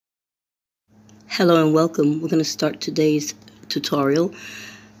Hello and welcome. We're going to start today's tutorial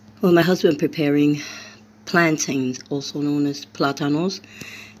with my husband preparing plantains, also known as plátanos,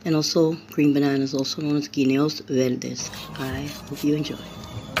 and also green bananas, also known as guineos verdes. I hope you enjoy.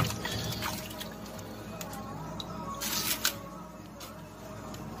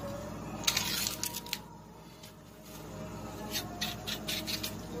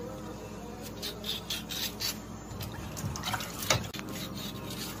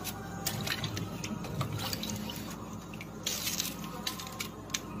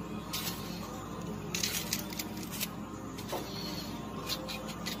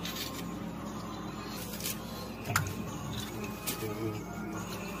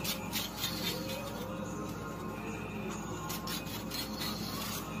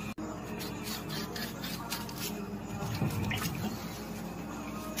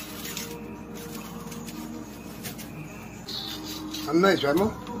 I'm nice, right,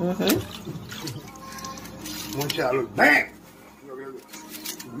 Mom? Mm-hmm. One shot, look, bang!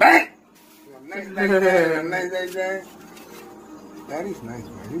 Bang! I'm nice like that, I'm nice like that. That is nice,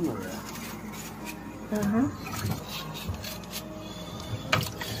 man, you know that. Uh-huh.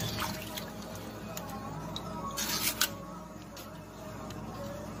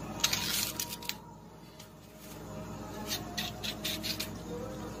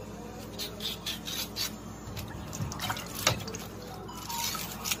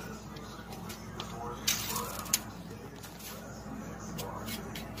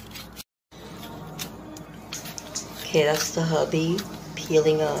 Okay, that's the hubby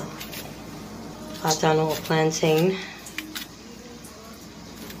peeling a plátano or plantain.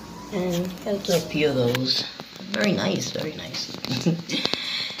 And gotta get a few of those. Very nice, very nice.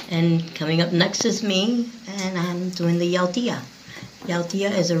 And coming up next is me, and I'm doing the yautía.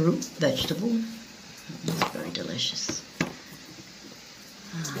 Yautía is a root vegetable. It's very delicious.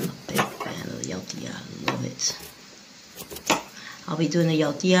 I'm a big fan of the yautía. I love it. I'll be doing the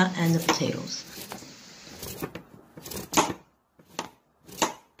yautía and the potatoes.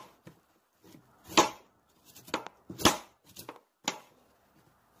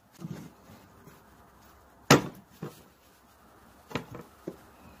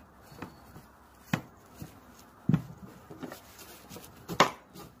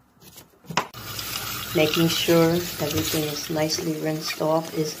 Making sure everything is nicely rinsed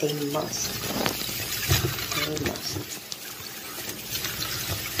off is a must. A must.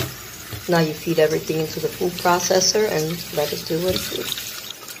 Now you feed everything into the food processor and let it do what it do.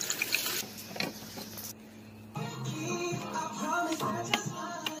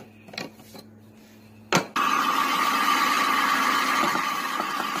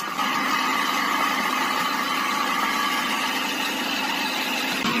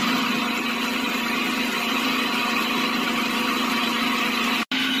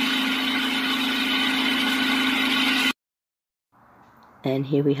 And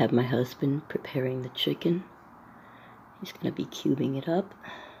here we have my husband preparing the chicken. He's going to be cubing it up.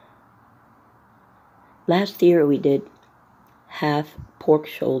 Last year we did half pork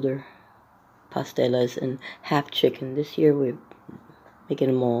shoulder pasteles and half chicken. This year we're making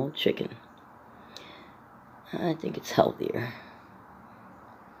them all chicken. I think it's healthier.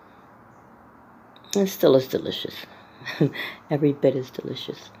 It still is delicious. Every bit is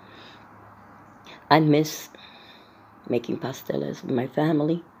delicious. I miss making pasteles with my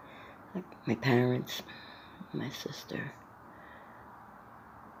family, like my parents, my sister.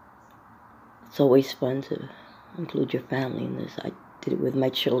 It's always fun to include your family in this. I did it with my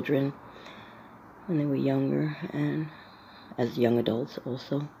children when they were younger and as young adults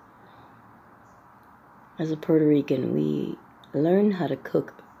also. As a Puerto Rican, we learn how to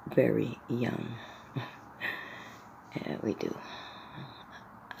cook very young. Yeah, we do.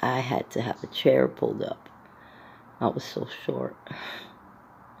 I had to have a chair pulled up. I was so short.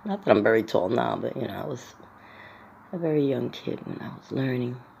 Not that I'm very tall now, but, you know, I was a very young kid when I was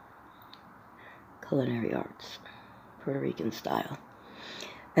learning culinary arts, Puerto Rican style.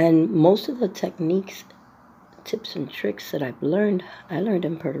 And most of the techniques, tips, and tricks that I learned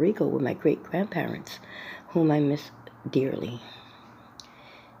in Puerto Rico with my great-grandparents, whom I miss dearly.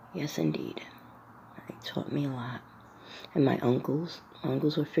 Yes, indeed. They taught me a lot. And my uncles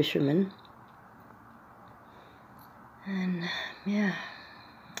were fishermen. And, yeah,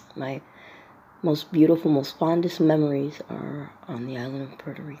 my most beautiful, most fondest memories are on the island of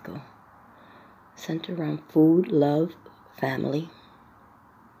Puerto Rico. Centered around food, love, family.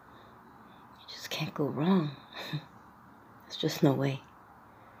 You just can't go wrong. There's just no way.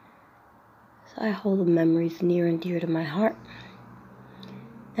 So I hold the memories near and dear to my heart.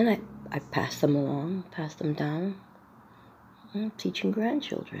 And I pass them along, pass them down. I'm teaching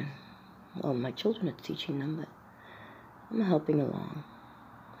grandchildren. Well, my children are teaching them, but I'm helping along,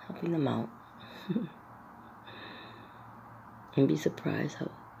 helping them out. And be surprised how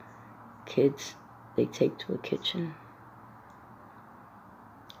kids, they take to a kitchen.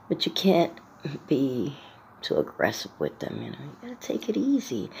 But you can't be too aggressive with them, you know. You gotta take it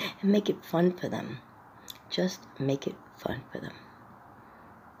easy and make it fun for them. Just make it fun for them.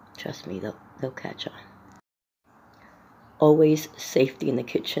 Trust me, they'll catch on. Always safety in the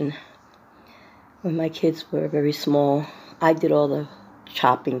kitchen. When my kids were very small, I did all the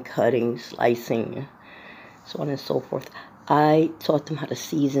chopping, cutting, slicing, so on and so forth. I taught them how to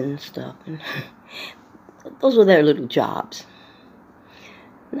season stuff, and those were their little jobs.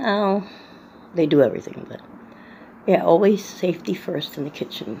 Now, they do everything, but yeah, always safety first in the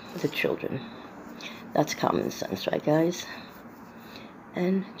kitchen with the children. That's common sense, right, guys?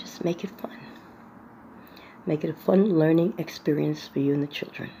 And just make it fun. Make it a fun learning experience for you and the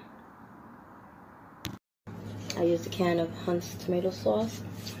children. I used a can of Hunt's tomato sauce,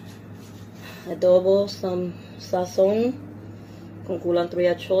 adobo, some sazon, con culantro y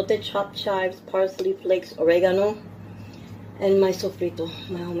achote, chopped chives, parsley flakes, oregano, and my sofrito.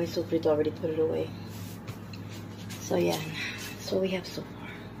 My homemade sofrito, already put it away. So yeah, that's what we have so far.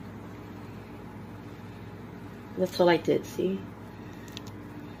 That's all I did, see?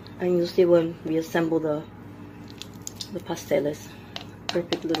 And you'll see when we assemble the pasteles.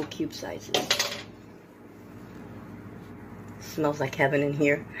 Perfect little cube sizes. Smells like heaven in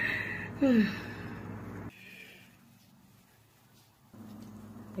here. There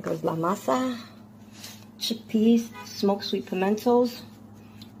goes la masa, chickpeas, smoked sweet pimentos,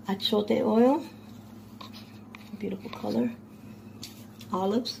 achote oil, beautiful color,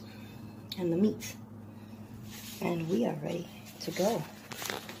 olives, and the meat. And we are ready to go.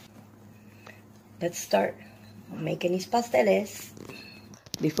 Let's start making these pasteles.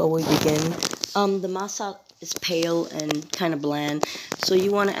 Before we begin, the masa is pale and kind of bland, so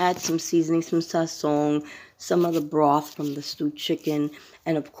you want to add some seasoning, some sazon, some of the broth from the stewed chicken,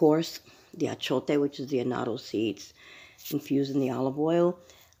 and of course the achote, which is the annatto seeds infused in the olive oil.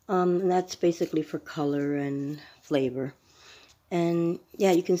 And that's basically for color and flavor. And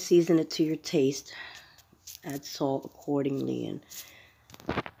yeah, you can season it to your taste. Add salt accordingly, and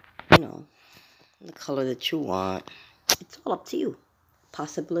you know, the color that you want. It's all up to you.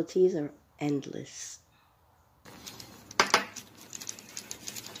 Possibilities are endless.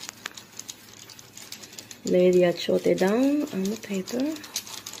 Lay the achote down on the paper.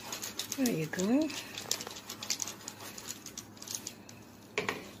 There you go.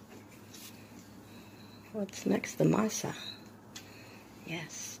 What's next? The masa.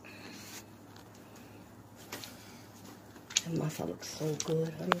 Yes. The masa looks so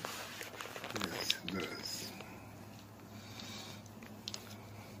good, honey. Yes, it does.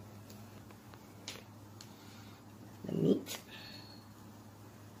 The meat.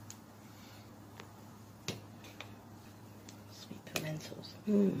 Sweet pimentos.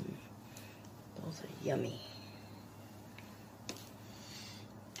 Those are yummy.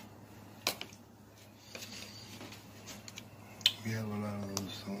 We have a lot of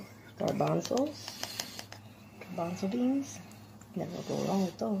those. Garbanzos. Garbanzo beans. Never go wrong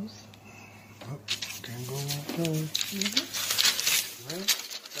with those. Oh, can't go wrong. Well,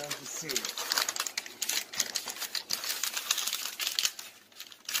 time to see.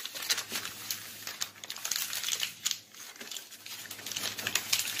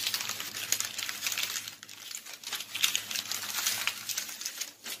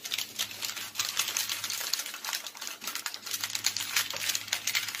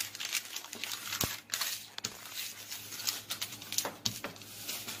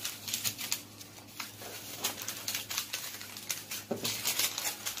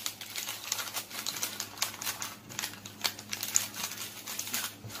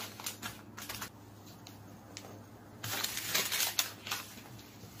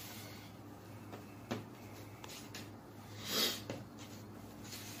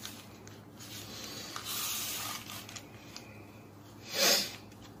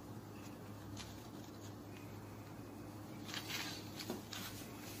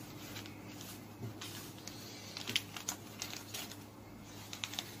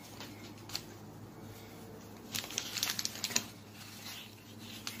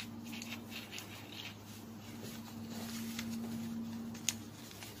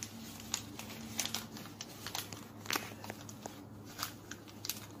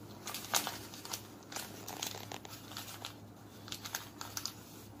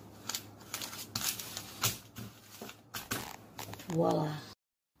 Voila.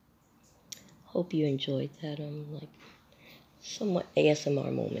 Hope you enjoyed that like somewhat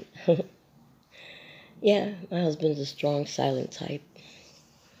ASMR moment. Yeah, my husband's a strong, silent type.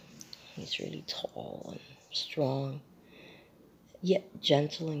 He's really tall and strong, yet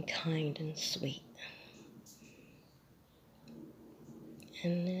gentle and kind and sweet.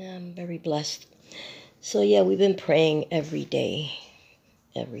 And I'm very blessed. So yeah, we've been praying every day.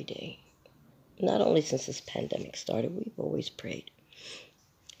 Every day. Not only since this pandemic started, we've always prayed.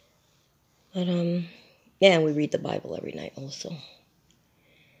 But yeah, and we read the Bible every night also.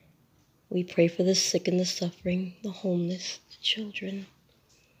 We pray for the sick and the suffering, the homeless, the children,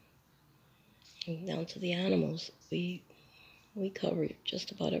 and down to the animals. We cover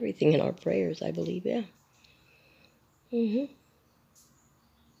just about everything in our prayers, I believe, yeah.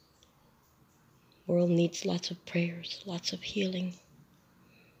 World needs lots of prayers, lots of healing.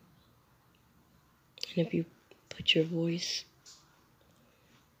 And if you put your voice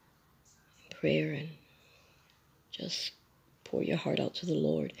in prayer and just pour your heart out to the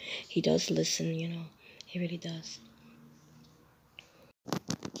Lord, He does listen, you know. He really does.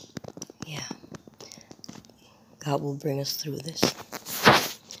 Yeah. God will bring us through this.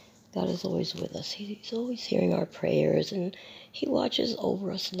 God is always with us. He's always hearing our prayers, and He watches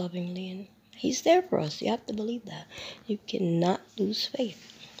over us lovingly, and He's there for us. You have to believe that. You cannot lose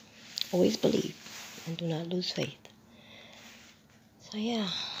faith. Always believe, and do not lose faith. So yeah,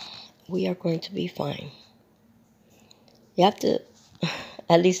 we are going to be fine. You have to,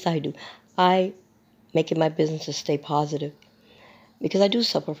 at least I do. I make it my business to stay positive because I do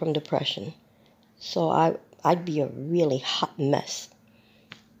suffer from depression. So I'd be a really hot mess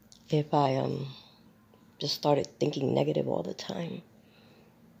if I just started thinking negative all the time.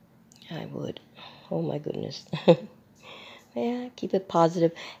 I would. Oh my goodness. Yeah, keep it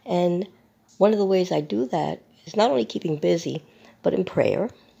positive. And one of the ways I do that is not only keeping busy, but in prayer,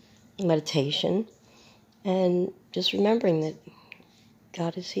 meditation, and just remembering that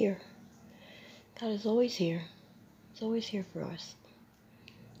God is here. God is always here. He's always here for us.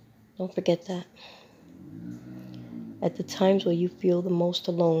 Don't forget that. At the times where you feel the most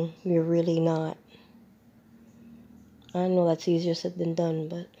alone, you're really not. I know that's easier said than done,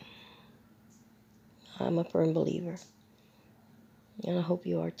 but I'm a firm believer. And I hope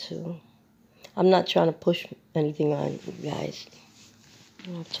you are too. I'm not trying to push anything on you guys.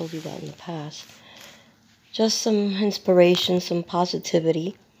 I've told you that in the past. Just some inspiration, some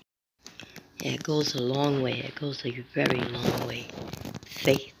positivity. Yeah, it goes a long way. It goes a very long way.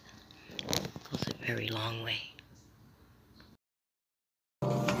 Faith goes a very long way.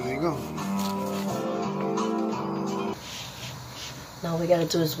 There you go. Now all we gotta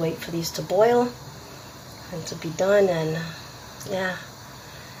do is wait for these to boil and to be done, and yeah.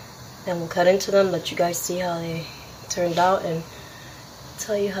 Then we'll cut into them, let you guys see how they turned out, and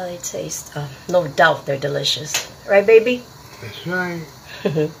tell you how they taste. No doubt they're delicious. Right, baby? That's right.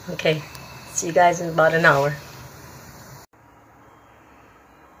 Okay. See you guys in about an hour.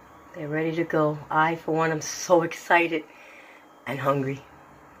 They're ready to go. I, for one, am so excited and hungry.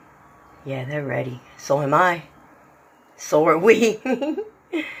 Yeah, they're ready. So am I. So are we.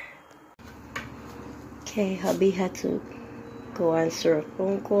 Okay, hubby had to go answer a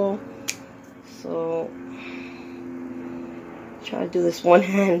phone call. So, try to do this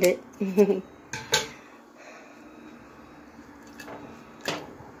one-handed.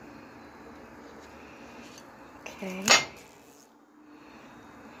 Okay.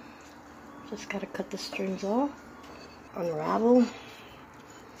 Just gotta cut the strings off. Unravel the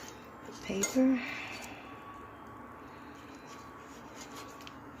paper.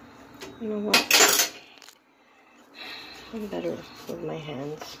 You know what? I'm better with my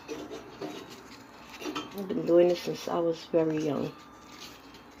hands. I've been doing this since I was very young.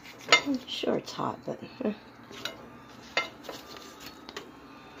 I'm sure it's hot, but it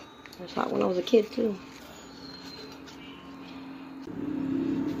was hot when I was a kid too.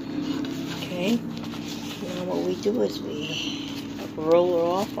 Okay, now what we do is we roll her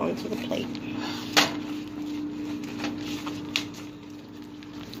off onto the plate.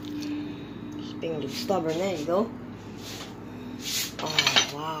 Just being a little stubborn, there you go. Oh,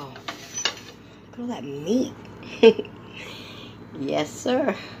 wow. Look at all that meat. Yes,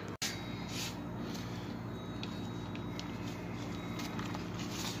 sir.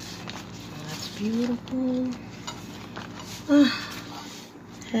 Oh, that's beautiful. Ah,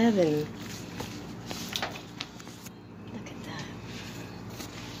 heaven. Look at that.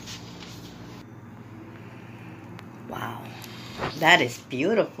 Wow. That is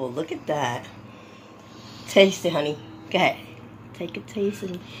beautiful. Look at that. Taste it, honey. Go ahead. Take a taste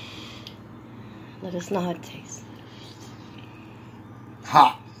and let us know how it tastes.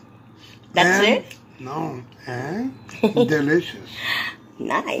 Hot. That's it? No, and delicious.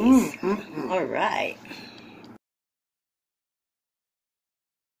 Nice. All right.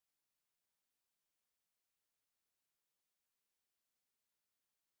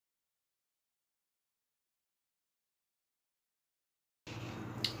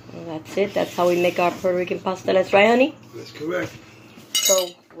 Well, that's it. That's how we make our Puerto Rican pasteles, right, honey? That's correct. So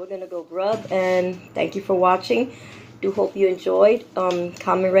we're gonna go grub, and thank you for watching. Do hope you enjoyed.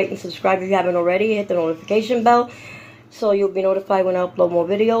 Comment, rate, and subscribe if you haven't already. Hit the notification bell so you'll be notified when I upload more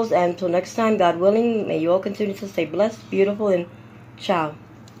videos. And until next time, God willing, may you all continue to stay blessed, beautiful, and ciao.